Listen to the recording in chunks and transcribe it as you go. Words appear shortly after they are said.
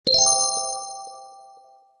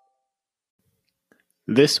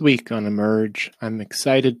This week on Emerge, I'm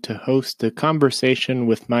excited to host a conversation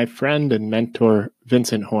with my friend and mentor,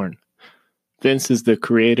 Vincent Horn. Vince is the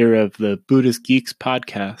creator of the Buddhist Geeks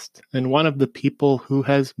podcast and one of the people who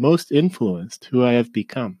has most influenced who I have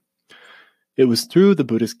become. It was through the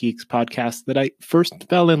Buddhist Geeks podcast that I first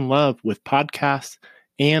fell in love with podcasts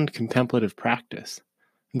and contemplative practice.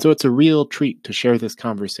 And so it's a real treat to share this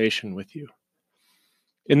conversation with you.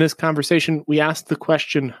 In this conversation, we asked the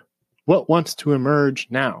question, what wants to emerge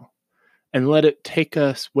now? And let it take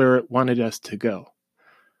us where it wanted us to go.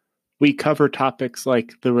 We cover topics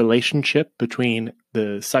like the relationship between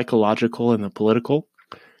the psychological and the political,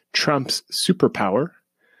 Trump's superpower,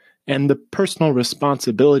 and the personal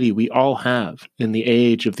responsibility we all have in the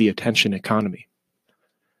age of the attention economy.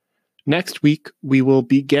 Next week, we will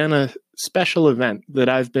begin a special event that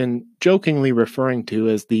I've been jokingly referring to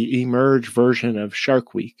as the Emerge version of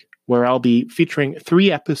Shark Week, where I'll be featuring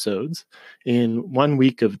 3 episodes in 1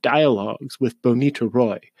 week of dialogues with Bonita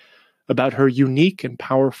Roy about her unique and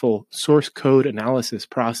powerful source code analysis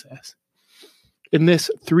process. In this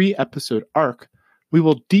 3-episode arc, we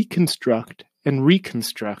will deconstruct and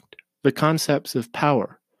reconstruct the concepts of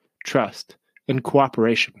power, trust, and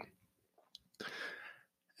cooperation.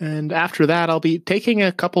 And after that, I'll be taking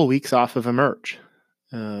a couple weeks off of Emerge.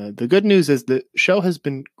 The good news is the show has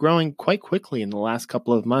been growing quite quickly in the last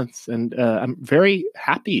couple of months, and I'm very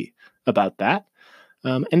happy about that.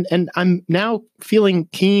 And I'm now feeling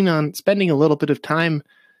keen on spending a little bit of time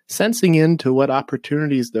sensing into what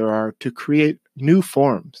opportunities there are to create new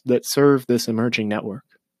forms that serve this emerging network.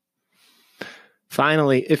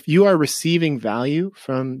 Finally, if you are receiving value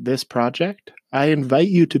from this project, I invite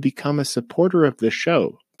you to become a supporter of the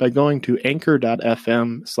show by going to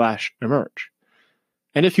anchor.fm/emerge.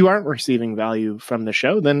 And if you aren't receiving value from the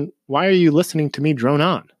show, then why are you listening to me drone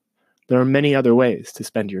on? There are many other ways to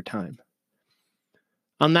spend your time.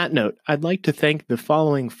 On that note, I'd like to thank the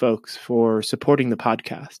following folks for supporting the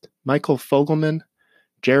podcast: Michael Fogelman,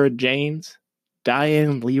 Jared Janes,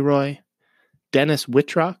 Diane Leroy, Dennis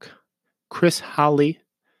Whitrock, Chris Holly,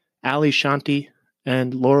 Ali Shanti,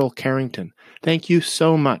 and Laurel Carrington. Thank you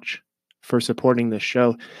so much for supporting this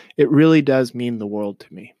show. It really does mean the world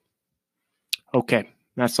to me. Okay,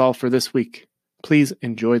 that's all for this week. Please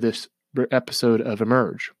enjoy this episode of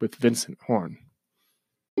Emerge with Vincent Horn.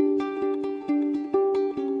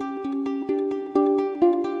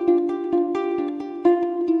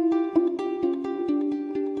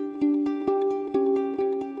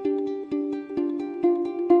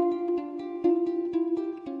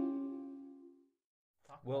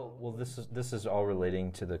 Well, this is all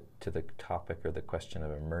relating to the topic or the question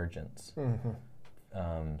of emergence. Mm-hmm.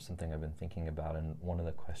 Something I've been thinking about, and one of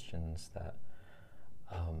the questions that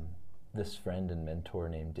this friend and mentor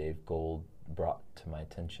named Dave Gold brought to my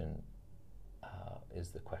attention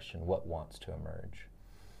is the question, what wants to emerge?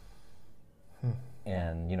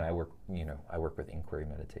 And I work with inquiry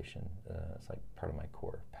meditation. It's like part of my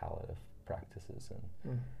core palette of practices, and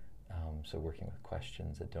so working with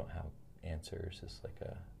questions that don't have answers is like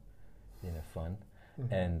a fun.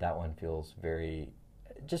 Mm-hmm. And that one feels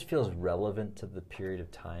just feels relevant to the period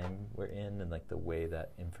of time we're in, and like the way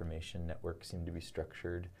that information networks seem to be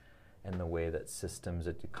structured, and the way that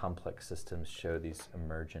complex systems show these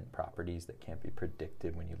emergent properties that can't be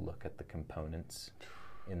predicted when you look at the components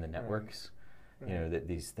in the networks. Right. That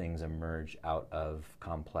these things emerge out of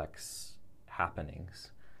complex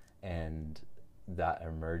happenings, and that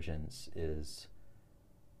emergence is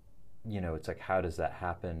it's like, how does that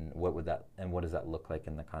happen? What does that look like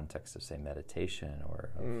in the context of, say, meditation or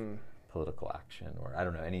of political action, or I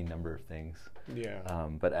don't know, any number of things. Yeah.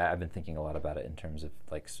 But I've been thinking a lot about it in terms of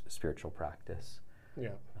like spiritual practice.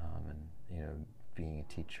 Yeah. And being a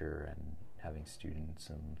teacher and having students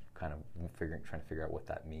and kind of trying to figure out what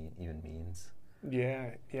that even means.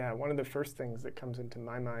 Yeah. One of the first things that comes into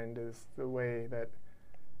my mind is the way that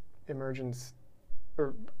emergence,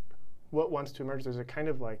 or what wants to emerge, there's a kind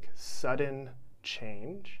of like sudden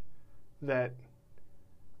change that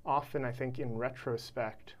often, I think, in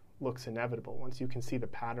retrospect looks inevitable once you can see the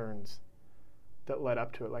patterns that led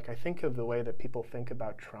up to it. Like, I think of the way that people think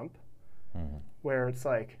about Trump, where it's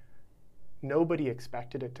like nobody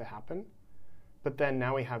expected it to happen, but then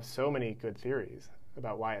now we have so many good theories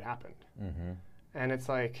about why it happened. Mm-hmm. And it's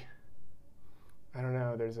like, I don't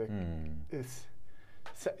know, there's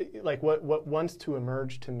like what wants to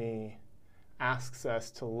emerge to me asks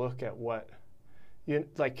us to look at what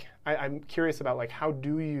I'm curious about, like, how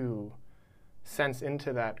do you sense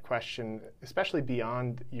into that question, especially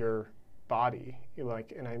beyond your body? You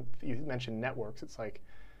mentioned networks. It's like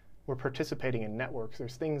we're participating in networks.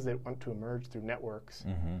 There's things that want to emerge through networks.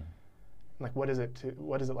 Mm-hmm. like what is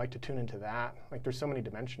it like to tune into that? Like there's so many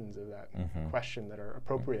dimensions of that question that are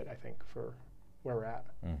appropriate, I think, for where we're at.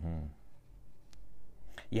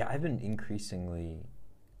 Yeah, I've been increasingly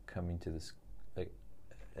coming to this like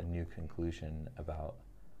a new conclusion about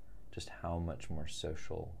just how much more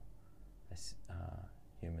social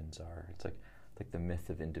humans are. It's like the myth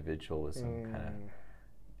of individualism kind of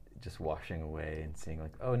just washing away and seeing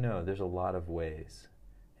like, oh no, there's a lot of ways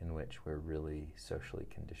in which we're really socially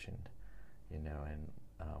conditioned, you know, and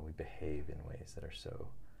we behave in ways that are so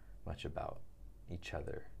much about each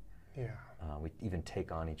other. Yeah. We even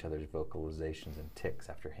take on each other's vocalizations and tics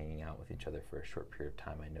after hanging out with each other for a short period of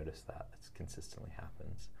time. I notice that consistently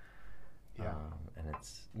happens. Yeah. And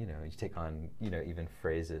it's, you know, you take on, you know, even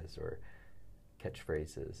phrases or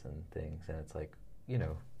catchphrases and things, and it's like, you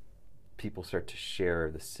know, people start to share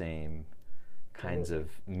the same kinds of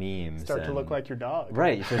memes. Start to look like your dog.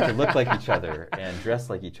 Right, you start to look like each other and dress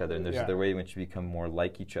like each other, and there's Yeah. the way in which you become more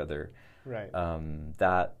like each other. Right.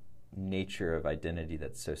 That nature of identity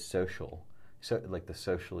that's so social, so like the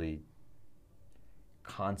socially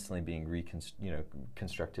constantly being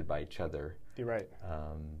constructed by each other. You're right.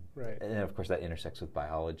 Right. And of course that intersects with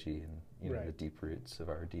biology and, you know, Right. the deep roots of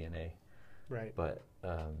our DNA. Right. But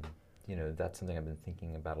you know, that's something I've been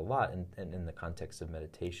thinking about a lot, and in the context of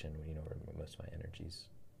meditation, you know, where most of my energy's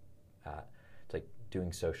at. It's like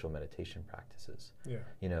doing social meditation practices. Yeah.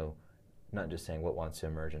 You know, not just saying what wants to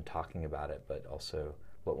emerge and talking about it, but also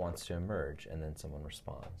what wants to emerge, and then someone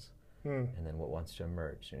responds. And then what wants to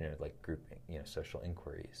emerge, you know, like grouping, you know, social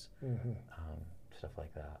inquiries, stuff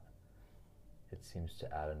like that. It seems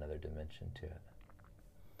to add another dimension to it.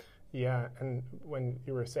 Yeah, and when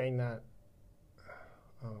you were saying that,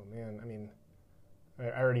 oh man, I mean,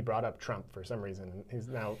 I already brought up Trump for some reason, and he's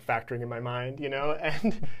now factoring in my mind, you know,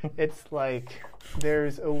 and it's like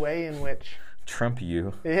there's a way in which... Trump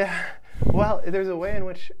you. Yeah, well, there's a way in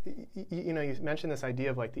which, you know, you mentioned this idea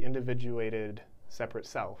of like the individuated separate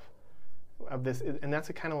self, of this, and that's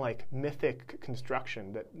a kind of like mythic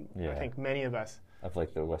construction that I think many of us... Of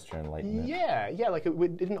like the Western Enlightenment. Yeah, like it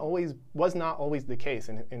was not always the case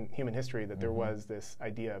in human history that there was this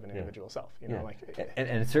idea of an individual self. You know, like,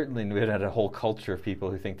 and certainly we had a whole culture of people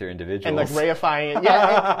who think they're individuals. and like reifying it.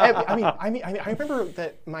 Yeah, I mean, I remember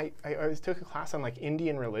that I took a class on like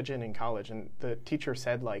Indian religion in college, and the teacher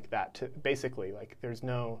said like that to basically like there's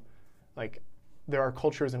no like there are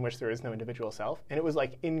cultures in which there is no individual self, and it was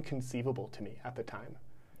like inconceivable to me at the time,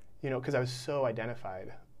 you know, because I was so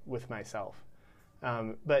identified with myself.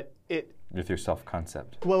 But with your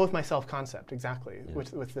self-concept. Well, with my self-concept, exactly,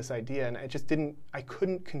 with this idea, and I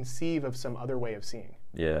couldn't conceive of some other way of seeing.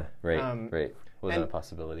 Yeah, right, right. Wasn't a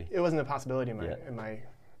possibility. It wasn't a possibility in the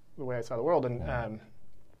way I saw the world, and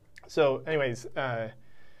so, anyways, that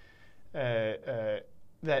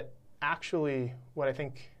actually, what I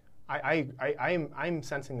think I'm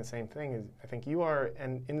sensing the same thing as I think you are,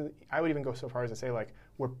 and I would even go so far as to say like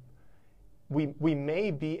we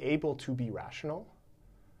may be able to be rational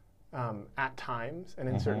at times and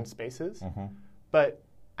in certain spaces, but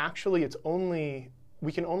actually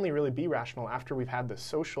we can only really be rational after we've had the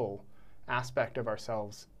social aspect of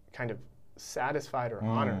ourselves kind of satisfied or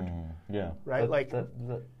honored. Yeah. Right?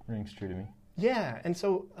 That rings true to me. Yeah, and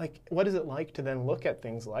so like what is it like to then look at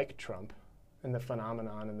things like Trump and the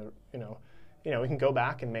phenomenon and the you know, we can go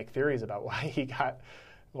back and make theories about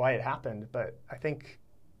why it happened, but I think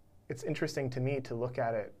it's interesting to me to look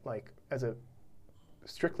at it like as a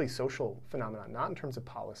strictly social phenomenon, not in terms of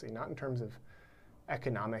policy, not in terms of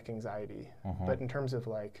economic anxiety, but in terms of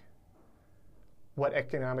like what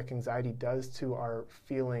economic anxiety does to our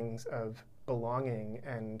feelings of belonging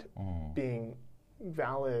and being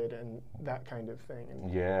valid and that kind of thing.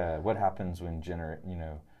 And yeah, what happens when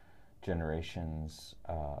generations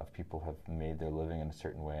of people have made their living in a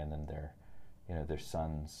certain way, and then their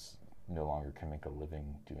sons no longer can make a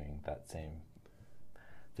living doing that same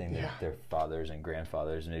thing that their fathers and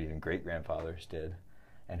grandfathers and maybe even great-grandfathers did,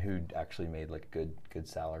 and who actually made like good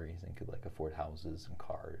salaries and could like afford houses and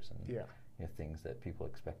cars and you know, things that people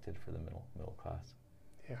expected for the middle class.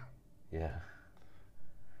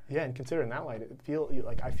 Yeah, and considering that light,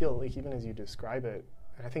 I feel like even as you describe it,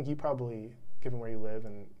 and I think you probably, given where you live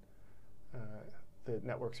and the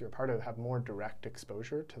networks you're a part of, have more direct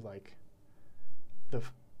exposure to like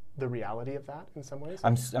the reality of that in some ways.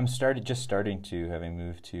 I'm starting to, having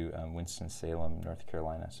moved to Winston-Salem, North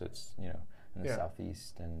Carolina, so it's in the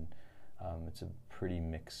southeast, and it's a pretty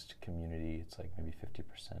mixed community. It's like maybe 50%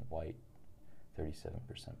 white, 37%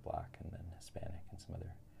 black, and then Hispanic and some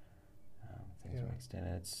other things mixed in.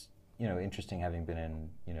 And it's interesting having been in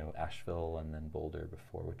Asheville and then Boulder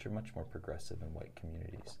before, which are much more progressive and white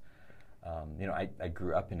communities. You know, I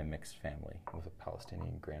grew up in a mixed family with a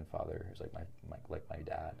Palestinian grandfather who's like my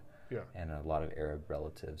dad, and a lot of Arab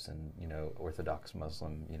relatives, and you know, Orthodox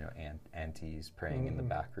Muslim, you know, aunties praying in the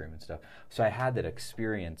back room and stuff. So I had that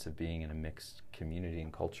experience of being in a mixed community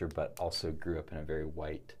and culture, but also grew up in a very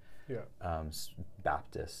white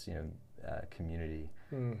Baptist, you know, community,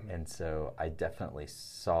 and so I definitely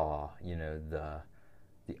saw, you know, the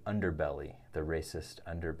underbelly, the racist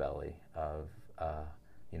underbelly of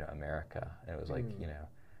you know, America. And it was like, you know,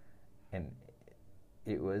 and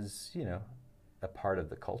it was, you know, a part of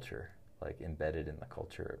the culture, like embedded in the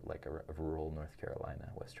culture, like of rural North Carolina,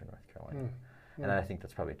 Western North Carolina. And I think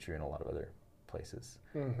that's probably true in a lot of other places,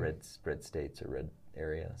 red states or red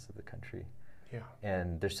areas of the country. Yeah.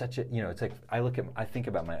 And there's such a, you know, it's like I think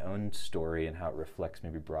about my own story and how it reflects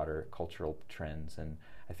maybe broader cultural trends, and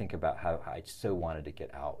I think about how I so wanted to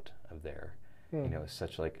get out of there. You know,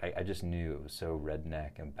 such like I just knew it was so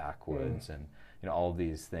redneck and backwoods, and you know, all of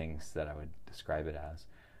these things that I would describe it as.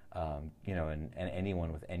 You know, and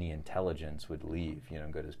anyone with any intelligence would leave, you know,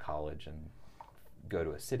 go to college and go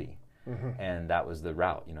to a city. And that was the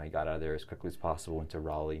route. You know, I got out of there as quickly as possible, went to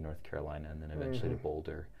Raleigh, North Carolina, and then eventually to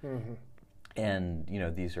Boulder. And, you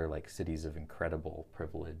know, these are like cities of incredible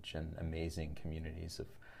privilege and amazing communities of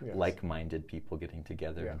like-minded people getting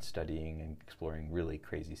together and studying and exploring really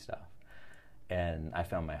crazy stuff. And I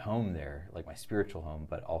found my home there, like my spiritual home,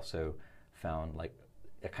 but also found like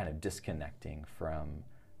a kind of disconnecting from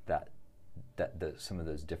some of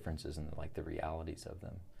those differences and like the realities of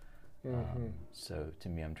them. So to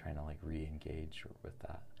me, I'm trying to like re-engage with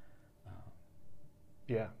that.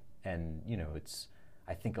 And you know,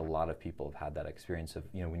 I think a lot of people have had that experience of,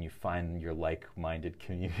 you know, when you find your like-minded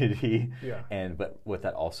community, but what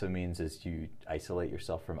that also means is you isolate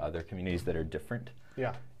yourself from other communities that are different.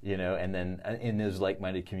 You know, and then in those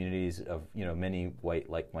like-minded communities of, you know, many white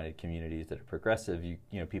like-minded communities that are progressive, you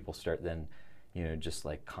know, people start then, you know, just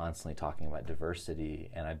like constantly talking about diversity.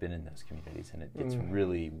 And I've been in those communities, and it gets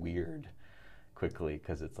really weird quickly,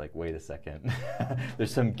 because it's like, wait a second,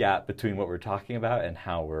 there's some gap between what we're talking about and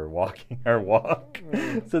how we're walking our walk.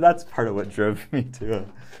 So that's part of what drove me to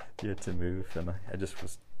move, and I just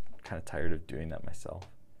was kind of tired of doing that myself.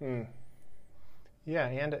 Yeah,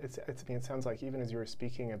 and it sounds like even as you were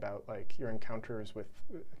speaking about like your encounters with,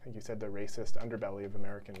 I think you said the racist underbelly of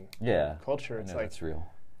American culture, it's like that's real.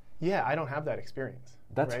 Yeah, I don't have that experience.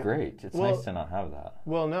 That's right? great. It's nice to not have that.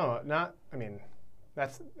 Well, no, not. I mean, I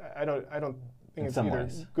don't think it's either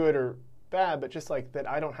ways. good or bad, but just like that,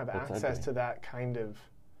 I don't have access to that kind of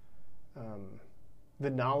the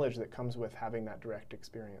knowledge that comes with having that direct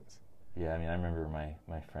experience. Yeah, I mean, I remember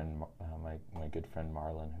my friend, my good friend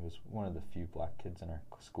Marlon, who was one of the few black kids in our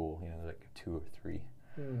school. You know, like 2 or 3.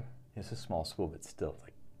 It's a small school, but still,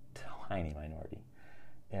 like tiny minority.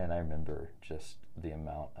 And I remember just the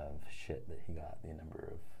amount of shit that he got, the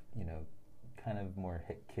number of, you know, kind of more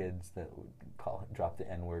hit kids that would drop the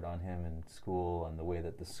N-word on him in school, and the way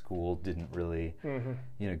that the school didn't really,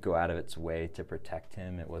 you know, go out of its way to protect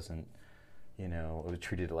him. It wasn't, you know, it was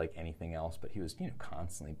treated like anything else, but he was, you know,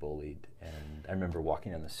 constantly bullied. And I remember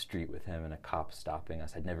walking down the street with him and a cop stopping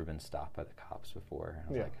us. I'd never been stopped by the cops before. And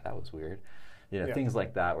I was like, that was weird. You know, things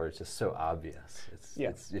like that where it's just so obvious.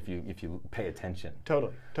 It's if you pay attention.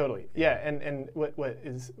 Totally. Yeah, and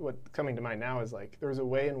what's coming to mind now is like there was a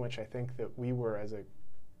way in which I think that we were as a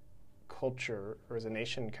culture or as a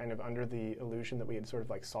nation kind of under the illusion that we had sort of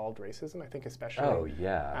like solved racism. I think especially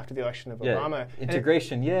after the election of Obama.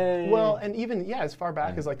 Integration, yay. Well, and even as far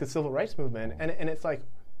back as like the civil rights movement, and it's like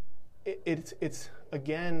it's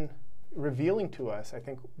again revealing to us, I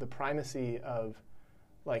think, the primacy of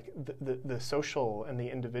like the social and the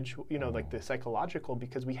individual, you know, like the psychological,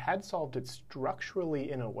 because we had solved it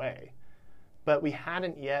structurally in a way, but we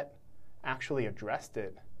hadn't yet actually addressed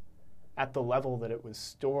it at the level that it was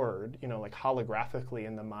stored, you know, like holographically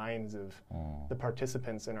in the minds of the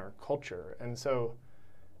participants in our culture. And so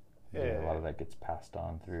a lot of that gets passed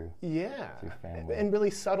on through family in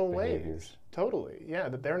really subtle behaviors. ways. Totally. Yeah,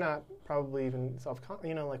 that they're not probably even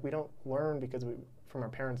you know, like we don't learn from our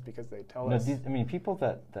parents because they tell us. I mean, people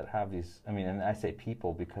that have these, I mean, and I say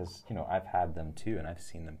people because, you know, I've had them too, and I've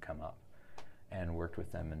seen them come up and worked with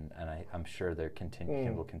them, and I'm sure they're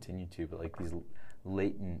will continue to, but like these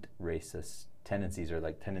latent racist tendencies, or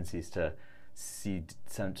like tendencies to see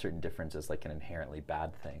some certain difference as like an inherently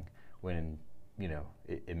bad thing, when, you know,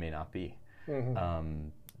 it may not be.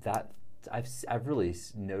 That I've really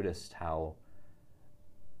noticed how,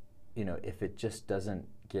 you know, if it just doesn't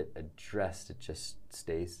get addressed, it just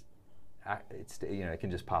stays. You know, it can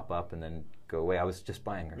just pop up and then go away. I was just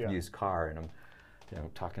buying a used car, and I'm, you know,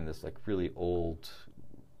 talking to this like really old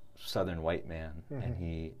Southern white man, and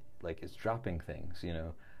he like is dropping things, you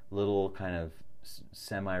know, little kind of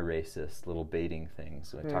semi-racist little baiting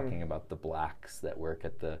things, like talking about the blacks that work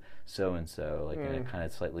at the so-and-so, like in a kind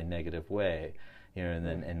of slightly negative way, you know, and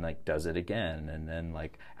then and like does it again, and then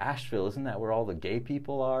like Asheville, isn't that where all the gay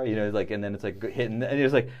people are, you know, like, and then it's like hitting, and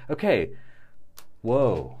it's like, okay,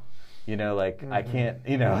 whoa, you know, like I can't,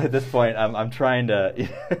 you know, at this point I'm trying to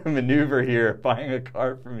maneuver here, buying a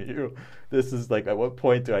car from you. This is like, at what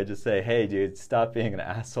point do I just say, hey dude, stop being an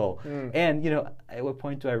asshole? And you know, at what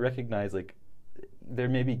point do I recognize like there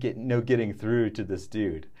may be getting through to this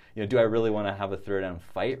dude? You know, do I really want to have a throwdown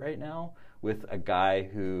fight right now with a guy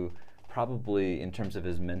who probably, in terms of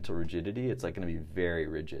his mental rigidity, it's like going to be very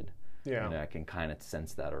rigid. Yeah. You know, I can kind of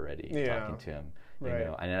sense that already talking to him. Right. You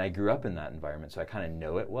know, and I grew up in that environment, so I kind of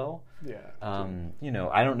know it well. Yeah. You know,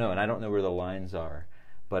 I don't know, and I don't know where the lines are,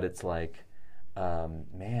 but it's like,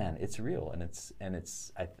 man, it's real, and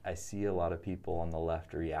it's. I see a lot of people on the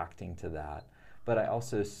left reacting to that, but I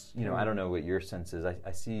also, you know, I don't know what your sense is.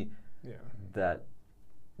 I see that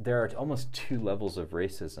there are almost two levels of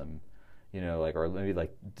racism, you know, like, or maybe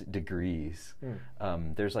like degrees.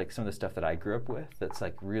 There's like some of the stuff that I grew up with that's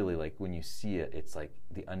like really like when you see it, it's like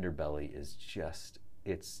the underbelly is just,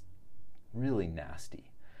 it's really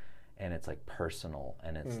nasty, and it's like personal,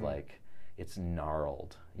 and it's like it's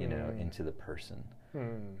gnarled, you know, into the person.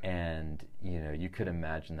 And you know, you could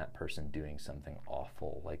imagine that person doing something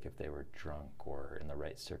awful, like if they were drunk or in the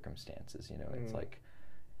right circumstances, you know. It's like,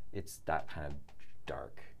 it's that kind of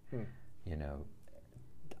dark, you know.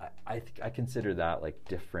 I consider that like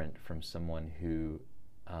different from someone who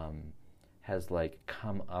has like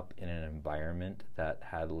come up in an environment that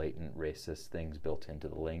had latent racist things built into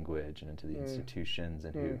the language and into the institutions,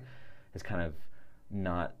 and who has kind of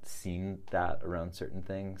not seen that around certain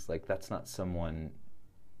things. Like, that's not someone.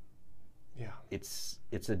 Yeah. It's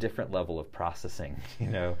a different level of processing, you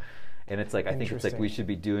know. And it's like, I think it's like we should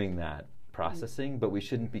be doing that processing, but we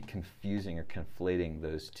shouldn't be confusing or conflating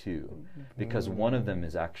those two, because one of them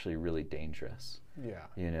is actually really dangerous. Yeah.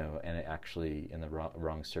 You know, and it actually, in the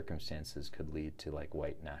wrong circumstances, could lead to like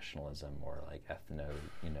white nationalism or like ethno,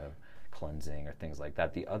 you know, cleansing or things like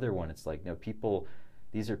that. The other one, it's like, no, people,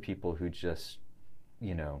 these are people who just,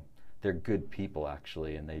 you know, they're good people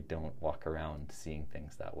actually, and they don't walk around seeing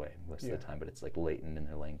things that way most of the time, but it's like latent in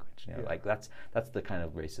their language. You know, like that's the kind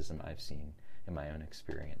of racism I've seen in my own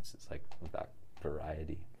experience. It's like that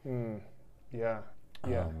variety. Yeah.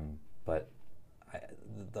 But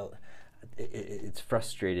it's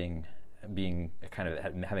frustrating being kind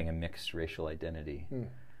of having a mixed racial identity,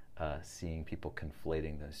 seeing people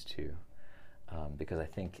conflating those two, because I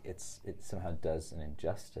think it somehow does an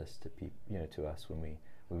injustice to people, you know, to us when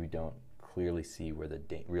we don't clearly see where the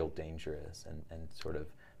real danger is, and sort of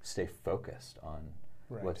stay focused on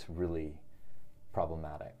what's really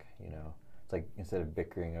problematic, you know. It's like, instead of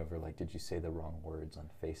bickering over like, did you say the wrong words on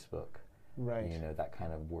Facebook? Right. You know, that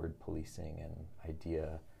kind of word policing and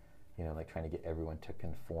idea, you know, like trying to get everyone to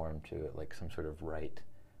conform to like some sort of right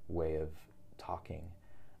way of talking.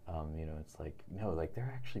 You know, it's like, no, like there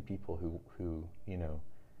are actually people who, you know,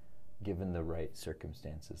 given the right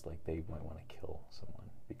circumstances, like they might want to kill someone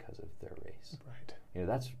because of their race. Right. You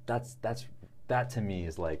know, that to me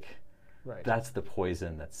is like, that's the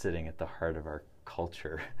poison that's sitting at the heart of our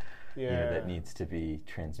culture. You know, that needs to be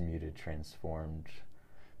transmuted, transformed,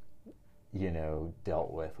 you know,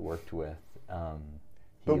 dealt with, worked with.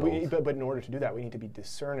 But in order to do that, we need to be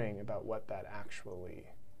discerning about what that actually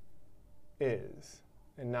is,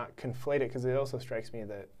 and not conflate it, because it also strikes me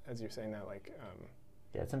that, as you're saying that, like.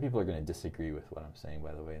 Yeah, some people are going to disagree with what I'm saying,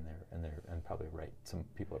 by the way, and probably right. Some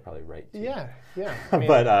people are probably right too. Yeah. I mean,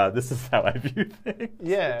 but this is how I view things.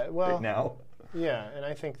 Yeah, well. Right now. Yeah, and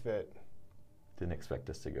I think that. Didn't expect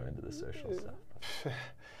us to go into the social stuff.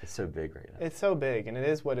 It's so big right now. It's so big, and it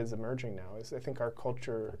is what is emerging now. I think our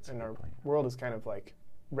culture and our world is kind of like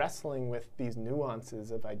wrestling with these nuances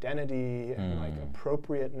of identity and like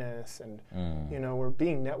appropriateness, and you know, we're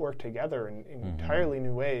being networked together in entirely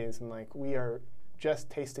new ways, and like we are just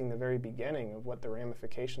tasting the very beginning of what the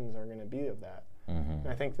ramifications are going to be of that. And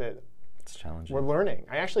I think that it's challenging. We're learning.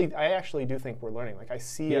 I actually do think we're learning. Like, I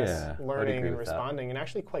see us learning and responding, and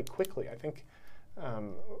actually quite quickly. I think,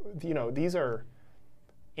 you know, these are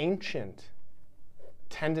ancient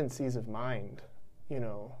tendencies of mind, you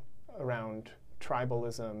know, around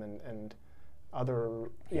tribalism and other.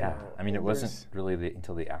 You know, I mean, it wasn't really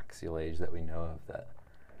until the Axial Age that we know of that,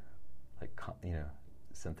 like, you know,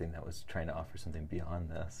 something that was trying to offer something beyond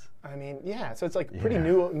this. I mean, yeah. So it's like pretty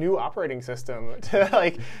new operating system to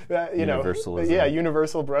like Universalism.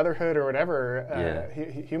 Universal brotherhood or whatever.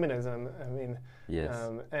 Humanism. I mean, yes.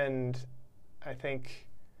 And I think,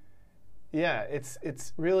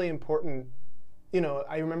 it's really important.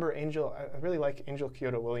 I remember I really like Angel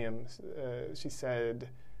Kyoto Williams. She said,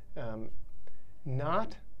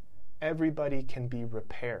 not everybody can be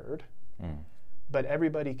repaired, but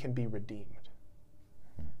everybody can be redeemed,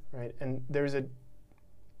 right? And there's a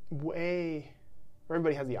way where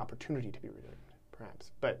everybody has the opportunity to be redeemed,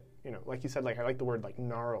 perhaps. But, like you said, like I like the word like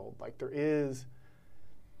gnarled. Like there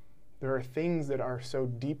are things that are so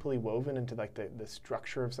deeply woven into like the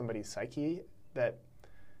structure of somebody's psyche that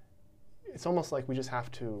it's almost like we just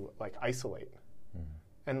have to like isolate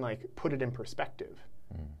and like put it in perspective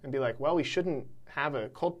and be like, well, we shouldn't have a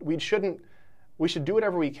cult. We should do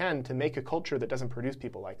whatever we can to make a culture that doesn't produce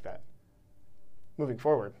people like that moving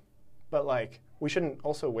forward. But like, we shouldn't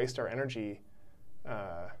also waste our energy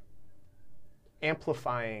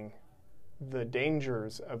amplifying the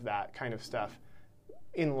dangers of that kind of stuff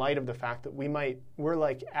in light of the fact that we're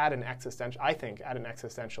like at an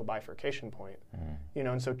existential bifurcation point,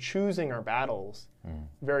 and so choosing our battles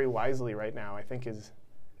very wisely right now, I think is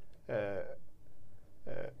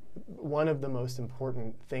one of the most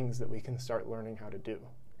important things that we can start learning how to do.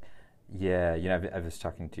 Yeah, I was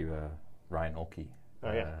talking to Ryan Olke,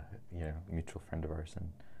 a mutual friend of ours,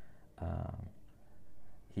 and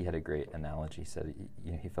he had a great analogy. He said,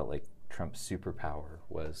 he felt like Trump's superpower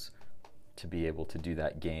was to be able to do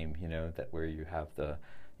that game, that where you have the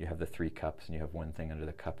 3 cups and you have one thing under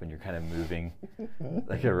the cup and you're kind of moving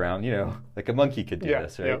like around, like a monkey could do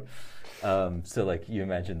this, right? Yep. So like you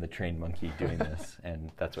imagine the trained monkey doing this,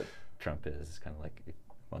 and that's what Trump is. It's kind of like a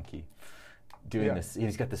monkey doing this.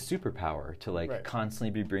 He's got the superpower to like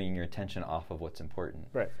constantly be bringing your attention off of what's important.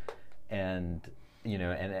 Right. And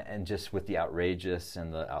and just with the outrageous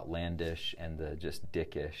and the outlandish and the just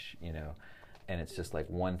dickish, and it's just like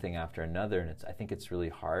one thing after another, and I think it's really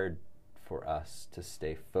hard for us to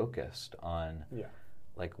stay focused on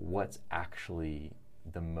like what's actually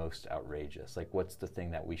the most outrageous, like what's the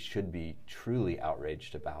thing that we should be truly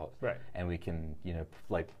outraged about, and we can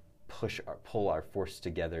like pull our force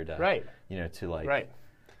together to to like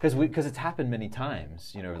because it's happened many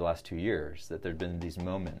times over the last 2 years that there've been these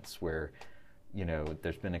moments where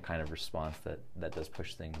there's been a kind of response that does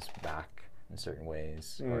push things back in certain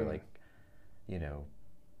ways, or like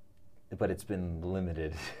but it's been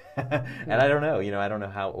limited. And I don't know, I don't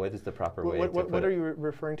know what is the proper way to put it. What are you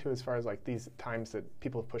referring to as far as like these times that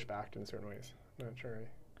people have pushed back in certain ways? I'm not sure.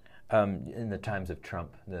 In the times of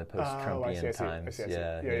Trump, the post-Trumpian times, I see.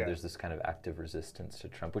 There's this kind of active resistance to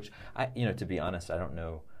Trump, which to be honest, I don't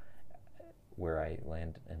know where I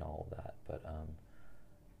land in all of that, but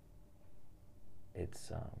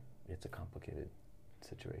it's a complicated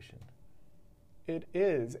situation. It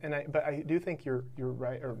is, but I do think you're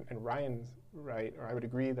right, and Ryan's right, or I would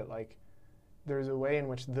agree that like there's a way in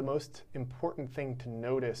which the most important thing to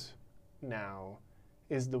notice now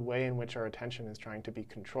is the way in which our attention is trying to be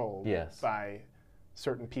controlled by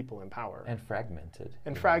certain people in power. And fragmented.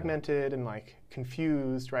 And like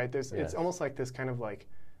confused, right? It's almost like this kind of like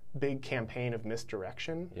big campaign of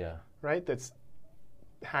misdirection, right?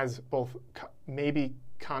 Has both maybe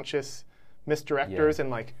conscious misdirectors and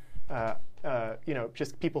like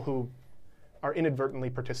just people who are inadvertently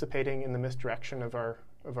participating in the misdirection of our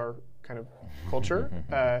kind of culture.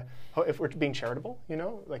 If we're being charitable,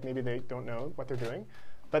 like maybe they don't know what they're doing,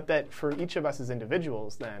 but that for each of us as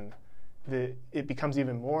individuals, then it becomes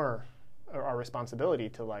even more our responsibility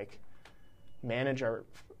to like manage our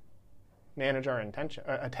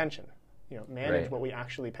attention. Manage what we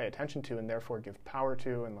actually pay attention to, and therefore give power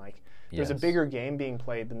to, and like there's a bigger game being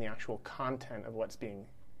played than the actual content of what's being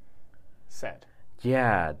said.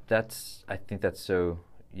 Yeah, I think that's so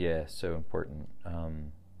important.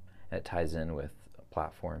 And it ties in with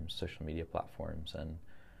platforms, social media platforms, and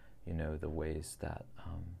the ways that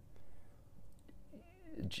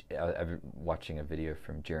I've watching a video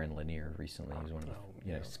from Jaron Lanier recently. He's one of the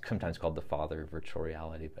he's sometimes called the father of virtual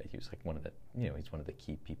reality, but he was like one of the he's one of the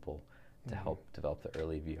key people to help develop the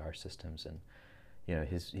early VR systems, and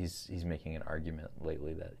he's making an argument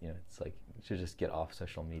lately that it's like you should just get off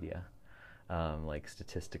social media. Like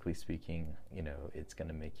statistically speaking, it's going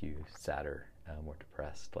to make you sadder, more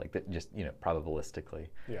depressed. Like that, just probabilistically.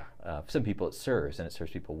 Yeah. For some people, it serves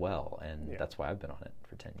people well, and that's why I've been on it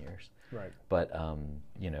for 10 years. Right. But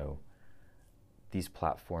these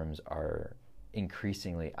platforms are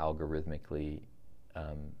increasingly algorithmically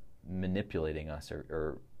manipulating us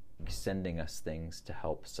or sending us things to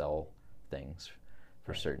help sell things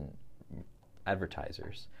for certain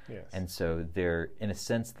advertisers. Yes. And so they're, in a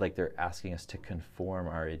sense, like they're asking us to conform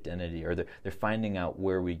our identity, or they're finding out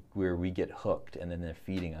where we get hooked, and then they're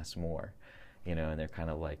feeding us more, and they're kind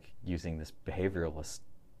of like using this behavioralist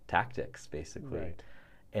tactics, basically. Right.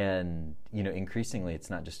 And, increasingly it's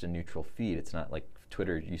not just a neutral feed. It's not like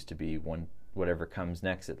Twitter used to be whatever comes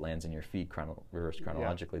next, it lands in your feed reverse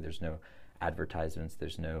chronologically. Yeah. There's no advertisements.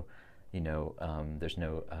 There's no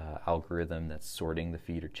algorithm that's sorting the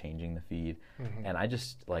feed or changing the feed. Mm-hmm. And I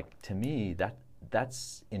just, to me,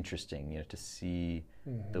 that's interesting, to see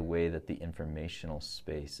mm-hmm. the way that the informational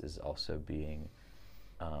space is also being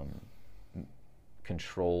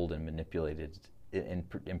controlled and manipulated in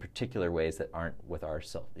particular ways that aren't with our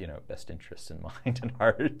best interests in mind and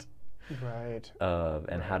heart. Right.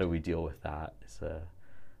 And how do we deal with that?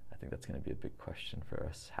 I think that's going to be a big question for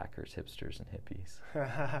us hackers, hipsters, and hippies.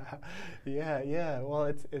 Yeah. Well,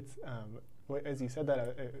 it's as you said that,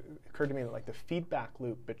 it occurred to me that the feedback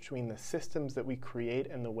loop between the systems that we create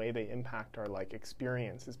and the way they impact our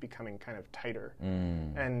experience is becoming kind of tighter.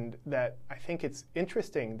 And that I think it's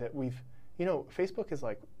interesting that we've, Facebook is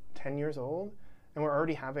 10 years old, and we're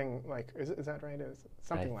already having is that right? Is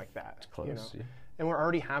something like that? It's close. Yeah. And we're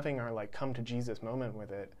already having our come to Jesus moment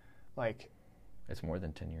with it, It's more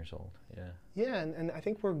than 10 years old, yeah. Yeah, and I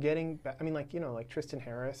think we're getting I mean, Tristan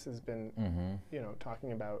Harris has been, mm-hmm.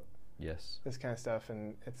 Talking about yes. this kind of stuff,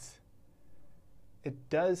 and it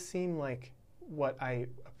does seem like what I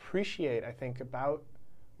appreciate, I think, about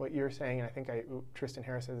what you're saying, and I think Tristan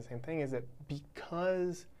Harris says the same thing, is that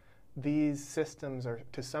because these systems are,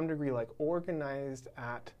 to some degree, organized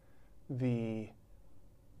at the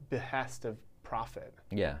behest of profit.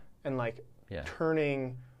 Yeah. And,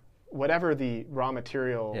 turning whatever the raw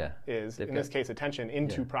material yeah. is, They've in this case attention,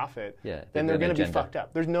 into yeah. profit, yeah. then they're going to be fucked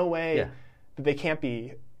up. There's no way yeah. that they can't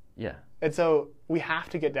be. Yeah. And so we have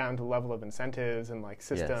to get down to the level of incentives and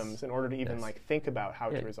systems yes. in order to even yes. think about how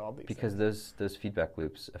yeah. to resolve these because things. those feedback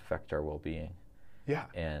loops affect our well-being. Yeah.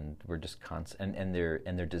 And we're just and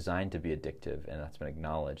they're designed to be addictive, and that's been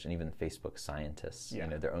acknowledged. And even Facebook scientists, yeah.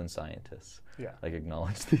 their own scientists, yeah.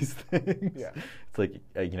 acknowledge these things. Yeah. It's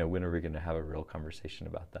when are we going to have a real conversation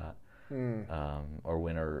about that? Or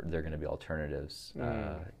when are there going to be alternatives,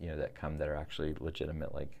 that come that are actually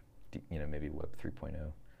legitimate, maybe Web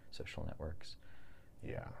 3.0 social networks.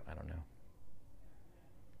 Yeah. I don't know.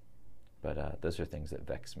 But those are things that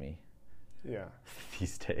vex me. Yeah.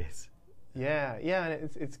 These days. Yeah, and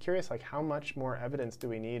it's curious, how much more evidence do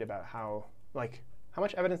we need about how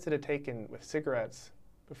much evidence did it take with cigarettes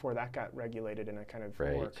before that got regulated in a kind of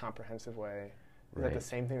right. more comprehensive way? Is right. that the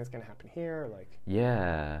same thing that's going to happen here?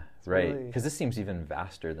 Yeah, right. Really, because this seems even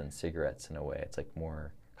vaster than cigarettes in a way. It's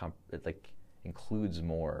more, it includes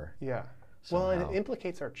more. Yeah. Somehow. Well, and it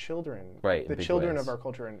implicates our children. Right. The children of our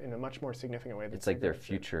culture in a much more significant way than it's their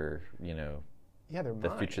future, yeah, their the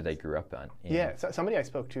minds. future they grew up on. Yeah, so somebody I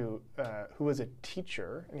spoke to who was a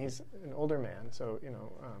teacher, and he's an older man, so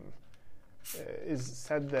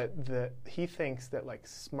said that he thinks that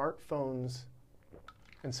smartphones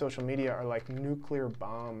and social media are nuclear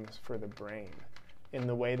bombs for the brain, in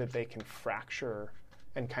the way that they can fracture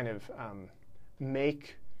and kind of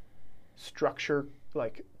make structure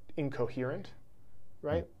incoherent,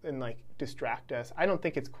 right, and distract us. I don't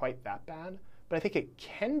think it's quite that bad. But I think it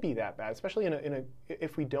can be that bad, especially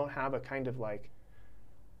if we don't have a kind of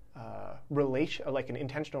an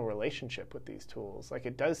intentional relationship with these tools.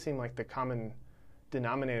 It does seem like the common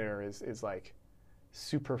denominator is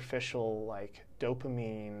superficial,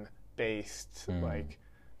 dopamine based,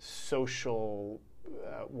 social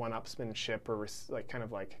one-upsmanship, or kind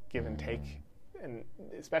of give and take, and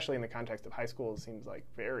especially in the context of high school, it seems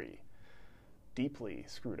very deeply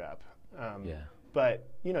screwed up. Yeah. But,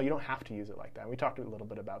 you don't have to use it like that. We talked a little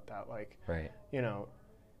bit about that. Right.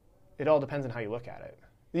 It all depends on how you look at it.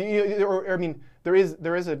 There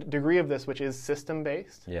is a degree of this which is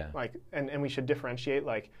system-based. Yeah. And we should differentiate,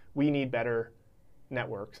 we need better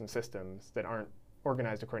networks and systems that aren't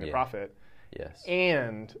organized according to profit. Yes.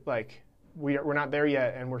 And, we're not there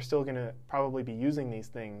yet, and we're still going to probably be using these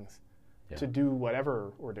things to do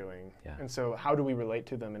whatever we're doing. Yeah. And so how do we relate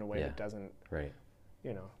to them in a way that doesn't... Right.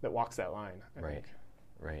 That walks that line, I think.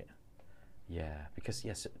 Right. Yeah, because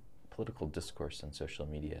yes, political discourse on social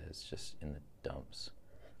media is just in the dumps,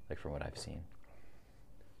 from what I've seen.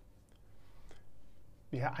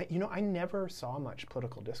 Yeah, I never saw much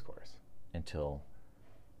political discourse until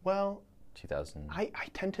 2000. I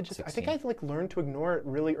tend to I think I learned to ignore it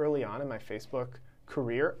really early on in my Facebook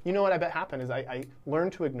career. You know what I bet happened is I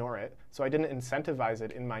learned to ignore it, so I didn't incentivize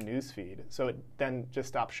it in my news feed. So it then just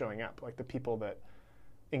stopped showing up, the people that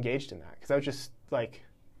engaged in that, because I was just like,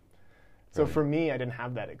 so Right. for me, I didn't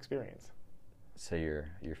have that experience. So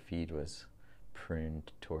your feed was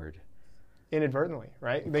pruned toward Inadvertently,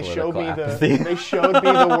 right? They political showed me apathy. they showed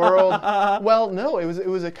me the world. Well, no, it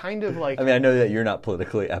was a kind of like. I mean, I know that you're not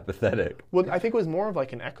politically apathetic. Well, I think it was more of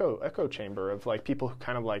like an echo chamber of like people who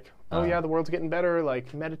kind of like, oh yeah, the world's getting better.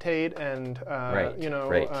 Like meditate and Right. you know,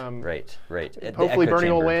 Right. The hopefully echo Bernie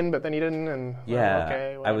will chamber. win, but then he didn't. And Yeah,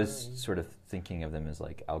 okay, I whatever. was sort of thinking of them as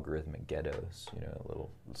like algorithmic ghettos. You know,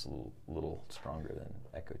 just a little stronger than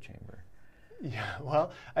echo chamber. Yeah,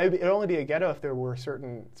 well, it'd only be a ghetto if there were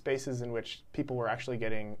certain spaces in which people were actually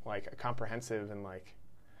getting like a comprehensive and like,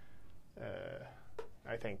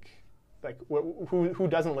 I think, like who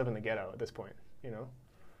doesn't live in the ghetto at this point, you know?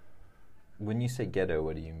 When you say ghetto,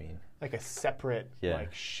 what do you mean? Like a separate, Yeah.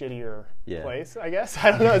 like shittier Yeah. place, I guess.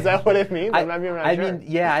 I don't know. Is that what it means? I'm not even I sure. mean,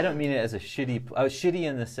 yeah, I don't mean it as a shitty. Shitty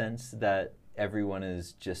in the sense that everyone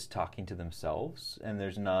is just talking to themselves, and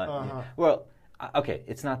there's not. Uh-huh. Well, okay,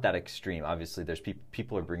 it's not that extreme. Obviously, there's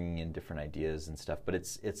people are bringing in different ideas and stuff, but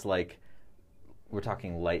it's like we're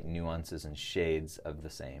talking light nuances and shades of the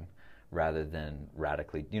same, rather than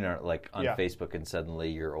radically. You know, like on Yeah. Facebook, and suddenly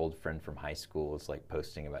your old friend from high school is like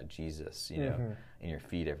posting about Jesus. You know, in your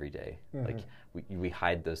feed every day. Like we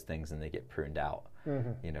hide those things and they get pruned out.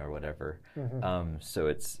 You know, or whatever. So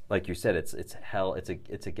it's like you said, it's hell. It's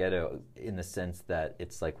a ghetto in the sense that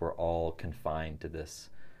it's like we're all confined to this.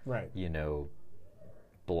 Right. You know,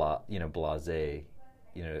 blasé,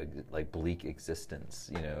 you know, like bleak existence.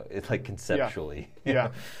 You know, it's like conceptually.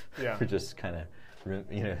 Yeah. We're just kind of,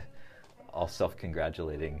 you know, all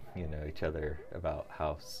self-congratulating, you know, each other about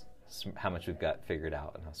how much we've got figured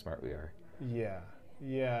out and how smart we are.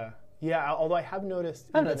 Yeah. Although I have noticed.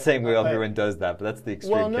 I'm not saying everyone does that, but that's the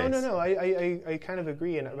extreme Well, case. no. I kind of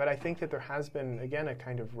agree, but I think that there has been again a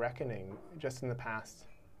kind of reckoning just in the past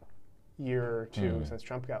year or two since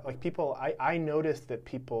Trump got like people. I noticed that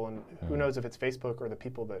people, and who knows if it's Facebook or the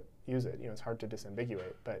people that use it. You know, it's hard to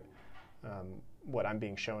disambiguate, but what I'm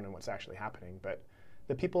being shown and what's actually happening. But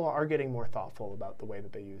the people are getting more thoughtful about the way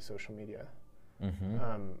that they use social media.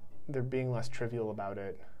 They're being less trivial about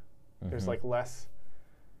it. There's like less.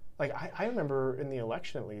 Like I remember in the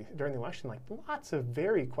election, at least during the election, like lots of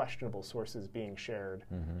very questionable sources being shared.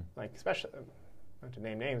 Like especially, not to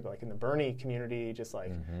name names, but like in the Bernie community, just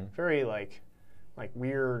like very like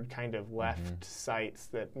weird kind of left sites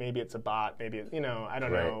that maybe it's a bot, maybe it, you know, I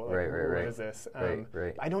don't know. Like, what is this?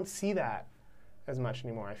 I don't see that as much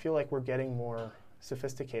anymore. I feel like we're getting more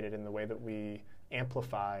sophisticated in the way that we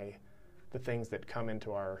amplify the things that come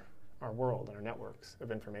into our world and our networks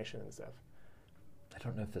of information and stuff. I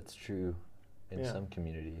don't know if that's true in some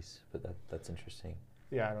communities, but that's interesting.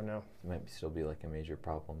 Yeah, I don't know. It might still be like a major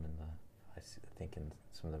problem in I think in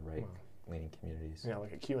some of the right-leaning communities. Yeah,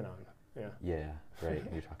 like a QAnon. Yeah. Yeah, right.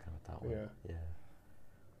 You're talking about that one. Yeah.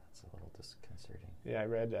 That's a little disconcerting. Yeah, I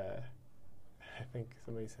read, I think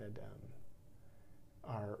somebody said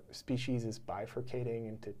our species is bifurcating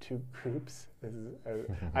into two groups.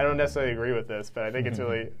 I don't necessarily agree with this, but I think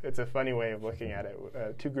it's a funny way of looking at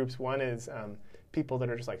it. Two groups. One is people that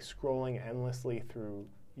are just like scrolling endlessly through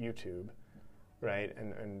YouTube, right,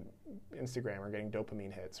 and Instagram are getting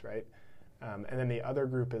dopamine hits, right? And then the other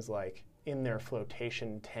group is like in their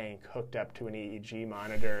flotation tank hooked up to an EEG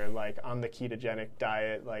monitor, like on the ketogenic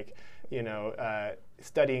diet, like, you know,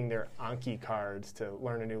 studying their Anki cards to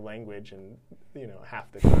learn a new language and, you know,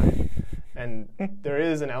 half the time. And there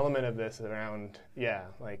is an element of this around,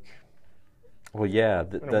 like... Well, yeah.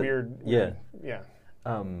 Weird... Yeah.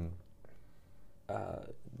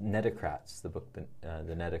 Netocrats, the book,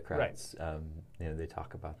 the Netocrats, you know, they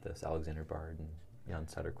talk about this. Alexander Bard and Jan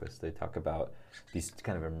Söderqvist, they talk about these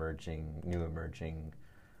kind of new emerging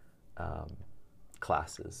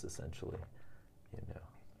classes, essentially, you know.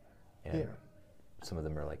 And some of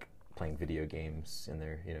them are like playing video games in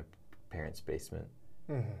their, you know, parents' basement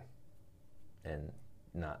and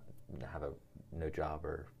not have no job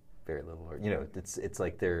or very little, or, you know, it's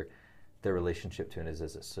like their relationship to it is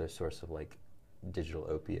as a source of like digital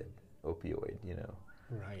opioid, you know.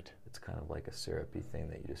 Right. It's kind of like a syrupy thing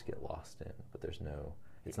that you just get lost in, but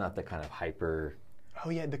it's not the kind of hyper... Oh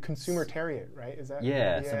yeah, the consumer-tariat, right? Is that...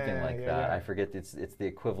 Yeah, something like that. Yeah. I forget, it's the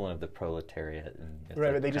equivalent of the proletariat. And right,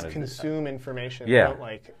 like but they just consume information. Yeah. They don't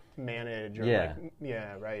like manage or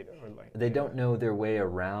right. Or like they don't know their way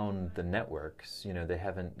around the networks. You know, they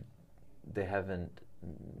haven't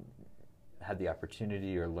had the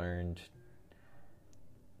opportunity or learned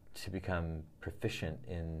to become proficient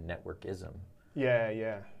in networkism.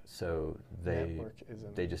 Yeah. So they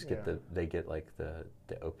Networkism, just get they get like the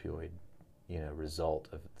opioid, result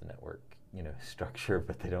of the network, structure,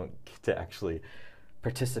 but they don't get to actually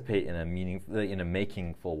participate in a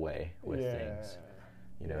meaningful way with things.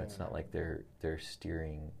 It's not like they're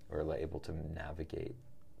steering or able to navigate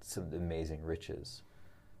some of the amazing riches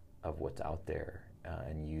of what's out there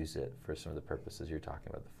and use it for some of the purposes you're talking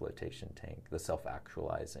about, the flotation tank, the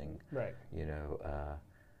self-actualizing, right?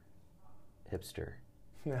 Hipster.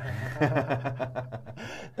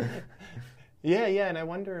 Yeah, and I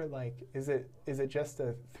wonder, is it just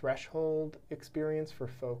a threshold experience for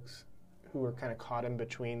folks who are kind of caught in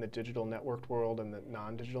between the digital networked world and the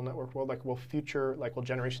non-digital networked world? Will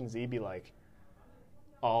Generation Z be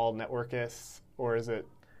all networkists, or is it?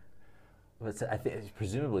 Well, I think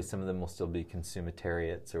presumably some of them will still be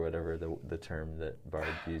consumitariats or whatever the term that Bard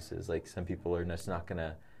uses. Some people are just not going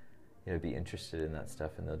to be interested in that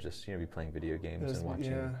stuff, and they'll just be playing video games and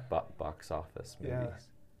watching box office movies.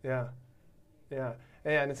 Yeah.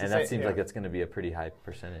 And that seems like that's going to be a pretty high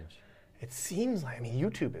percentage. It seems like,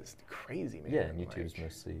 YouTube is crazy, man. Yeah, and YouTube's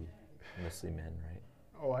mostly men, right?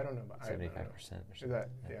 Oh, I don't know. 75% or something. Is that?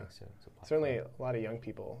 I Yeah. think so. Certainly a lot of young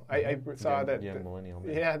people. I saw that. Young millennial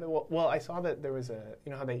men. Yeah. Well, I saw that there was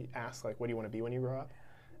how they ask, what do you want to be when you grow up?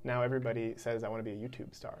 Now everybody says, I want to be a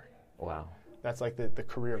YouTube star. Wow. That's the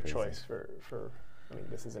career of choice for.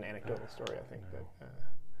 This is an anecdotal story, I think, but.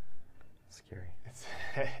 Scary. It's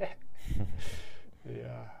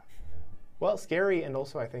yeah. Well, scary, and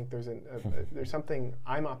also I think there's there's something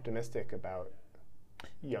I'm optimistic about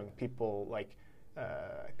young people.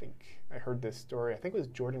 I think I heard this story. I think it was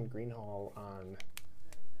Jordan Greenhall on,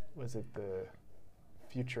 was it the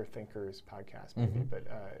Future Thinkers podcast maybe? Mm-hmm. But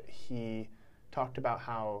he talked about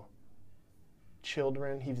how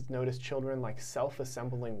he's noticed children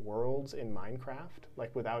self-assembling worlds in Minecraft,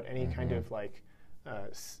 without any kind of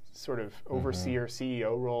sort of overseer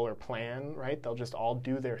CEO role or plan, right? They'll just all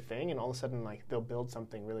do their thing, and all of a sudden they'll build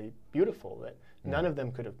something really beautiful that none of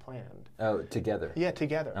them could have planned. Oh, together. Yeah,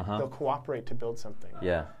 together. They'll cooperate to build something.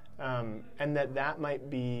 Yeah. And that might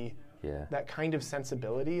be that kind of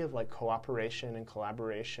sensibility of cooperation and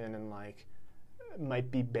collaboration and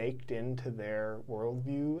might be baked into their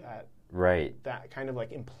worldview at that kind of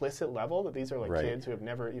implicit level, that these are kids who have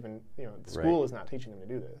never even, the school is not teaching them to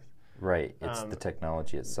do this. Right, it's the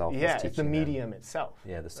technology itself. Yeah, it's the medium itself.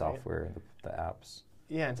 Yeah, the software, right? the apps.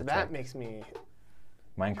 Yeah, and so that makes me...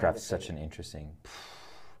 Minecraft's such an interesting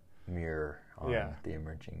mirror on the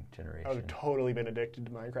emerging generation. I've totally been addicted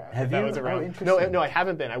to Minecraft. Have you? That was around. Interesting. No, I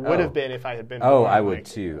haven't been. I would have been if I had been. Oh, I would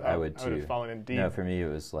too. I would have fallen in deep. No, for me it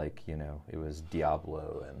was it was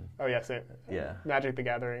Diablo and... Oh, yeah, same. Yeah. Magic the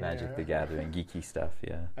Gathering. Magic the Gathering, geeky stuff,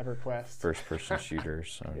 yeah. EverQuest. First-person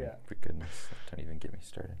shooters. For goodness, don't even get me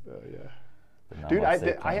started. Oh, yeah. Dude,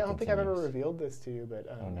 I don't think I've ever revealed this to you, but...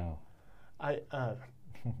 oh, no.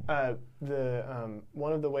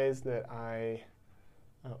 One of the ways that I...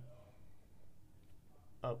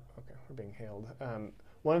 Oh, okay, we're being hailed.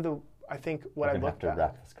 I think what I looked at... have to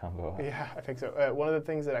wrap this combo up. Yeah, I think so. One of the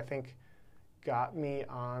things that I think got me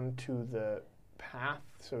onto the path,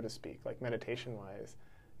 so to speak, meditation-wise,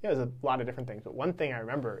 there's a lot of different things, but one thing I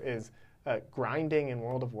remember is grinding in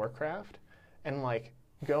World of Warcraft, and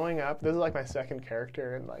going up. This is my second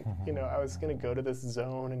character, and I was gonna go to this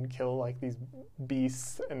zone and kill these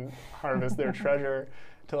beasts and harvest their treasure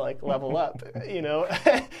to level up, and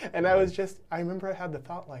I remember I had the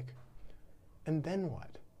thought and then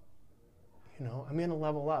what? I'm gonna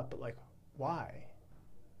level up, but why?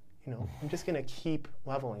 I'm just gonna keep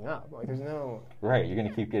leveling up. There's no... Right, you're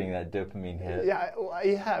gonna keep getting that dopamine hit. Yeah. Well,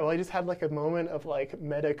 I just had a moment of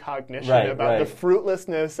metacognition about the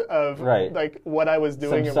fruitlessness of what I was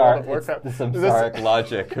doing in World of Warcraft. The samsaric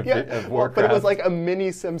logic of Warcraft. But it was a mini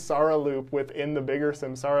samsara loop within the bigger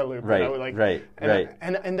samsara loop. Right.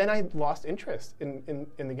 And then I lost interest in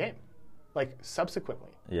the game, subsequently.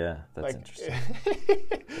 Yeah, that's interesting.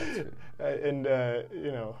 And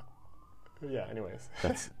yeah. Anyways,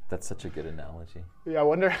 that's such a good analogy. Yeah, I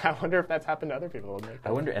wonder if that's happened to other people.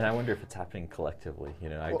 I wonder if it's happening collectively.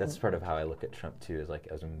 That's part of how I look at Trump too, is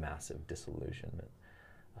as a massive disillusionment.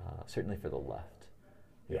 Certainly for the left,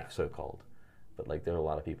 so-called, but there are a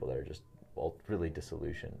lot of people that are just really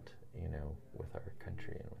disillusioned, with our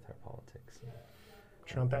country and with our politics.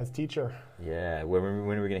 Trump as teacher. Yeah, when are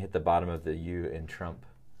we going to hit the bottom of the U in Trump?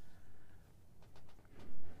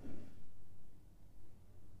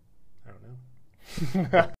 I don't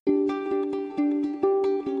know.